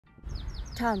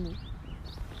Tell me.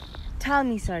 Tell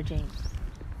me, Sir James.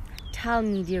 Tell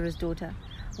me, dearest daughter.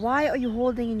 Why are you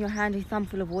holding in your hand a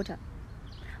thumbful of water?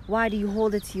 Why do you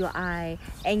hold it to your eye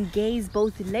and gaze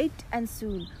both late and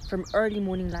soon from early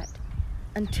morning light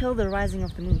until the rising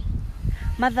of the moon?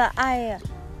 Mother, Can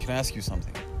I ask you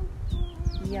something?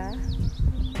 Yeah?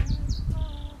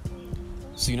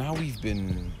 So you know how we've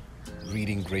been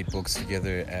reading great books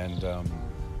together and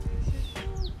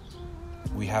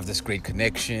we have this great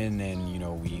connection and, you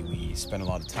know, we spend a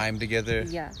lot of time together?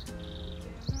 Yeah.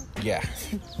 Yeah.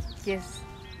 Yes.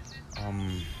 I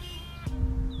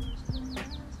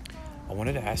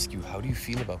wanted to ask you, how do you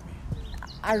feel about me?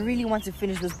 I really want to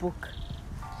finish this book.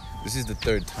 This is the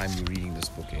third time you're reading this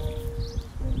book, Amy.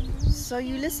 So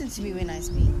you listen to me when I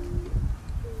speak?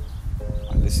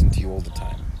 I listen to you all the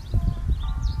time,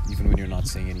 even when you're not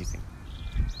saying anything.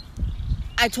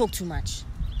 I talk too much.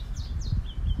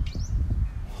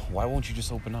 Why won't you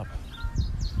just open up?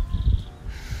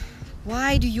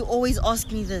 Why do you always ask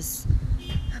me this?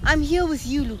 I'm here with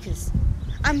you, Lucas.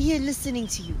 I'm here listening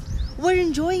to you. We're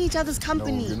enjoying each other's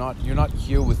company. No, you're not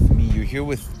here with me. You're here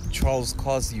with Charles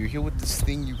Causey. You're here with this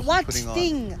thing you keep putting on. What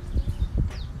thing?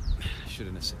 I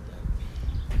shouldn't have said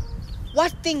that.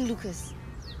 What thing, Lucas?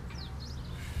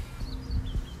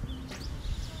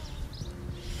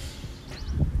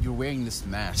 You're wearing this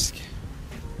mask.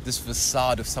 This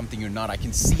facade of something you're not. I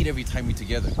can see it every time we're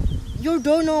together. You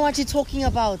don't know what you're talking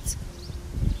about.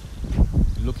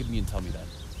 Look at me and tell me that.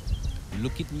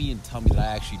 Look at me and tell me that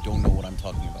I actually don't know what I'm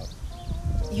talking about.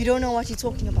 You don't know what you're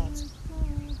talking about.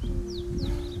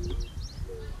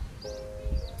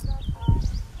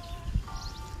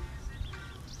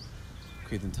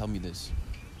 Okay, then tell me this.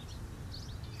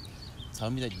 Tell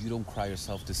me that you don't cry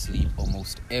yourself to sleep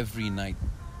almost every night.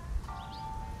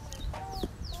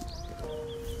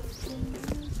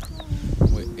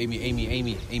 Wait,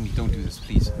 Amy, don't do this,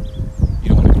 please. You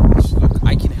don't want to do this. Look,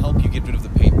 I can help you get rid of the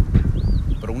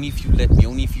pain. But only if you let me,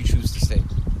 only if you choose to stay.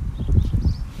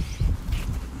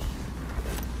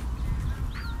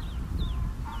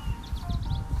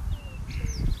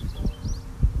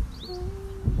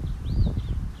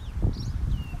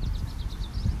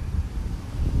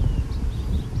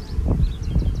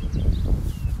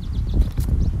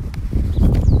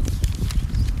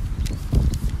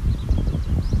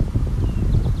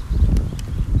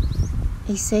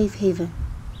 A safe haven.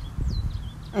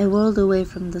 A world away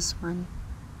from this one.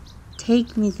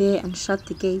 Take me there and shut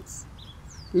the gates.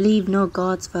 Leave no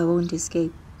guards for I won't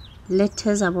escape.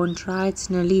 Letters I won't write,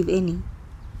 nor leave any.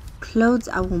 Clothes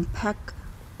I won't pack.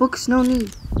 Books no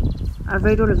need. I've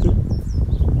read all of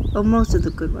them. Or most of the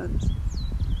good ones.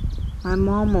 My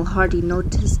mom will hardly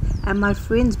notice, and my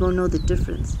friends won't know the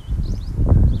difference.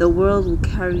 The world will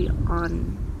carry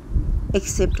on,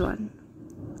 except one.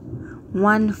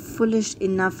 One foolish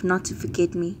enough not to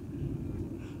forget me.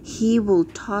 He will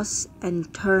toss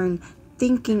and turn,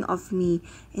 thinking of me.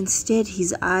 Instead,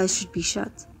 his eyes should be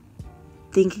shut,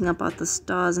 thinking about the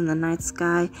stars in the night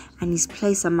sky and his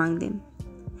place among them.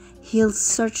 He'll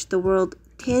search the world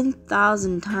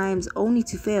 10,000 times only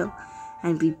to fail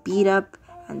and be beat up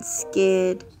and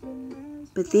scared,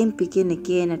 but then begin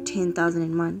again at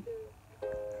 10,001.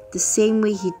 The same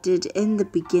way he did in the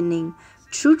beginning,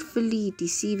 truthfully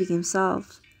deceiving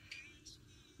himself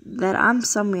that I'm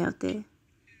somewhere out there.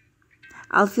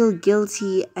 I'll feel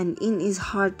guilty, and in his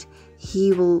heart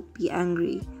he will be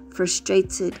angry,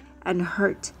 frustrated, and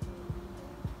hurt.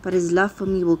 But his love for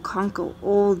me will conquer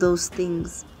all those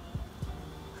things.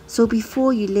 So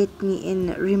before you let me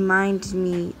in, remind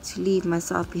me to leave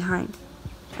myself behind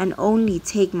and only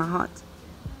take my heart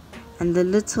and the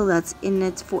little that's in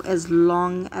it. For as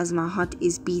long as my heart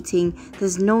is beating,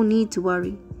 there's no need to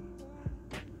worry,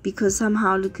 because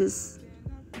somehow Lucas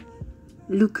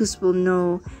will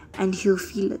know, and he'll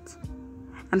feel it,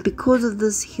 and because of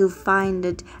this he'll find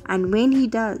it, and when he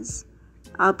does,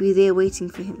 I'll be there waiting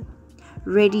for him,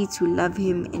 ready to love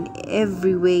him in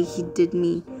every way he did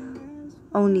me,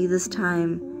 only this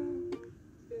time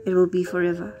it will be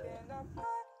forever.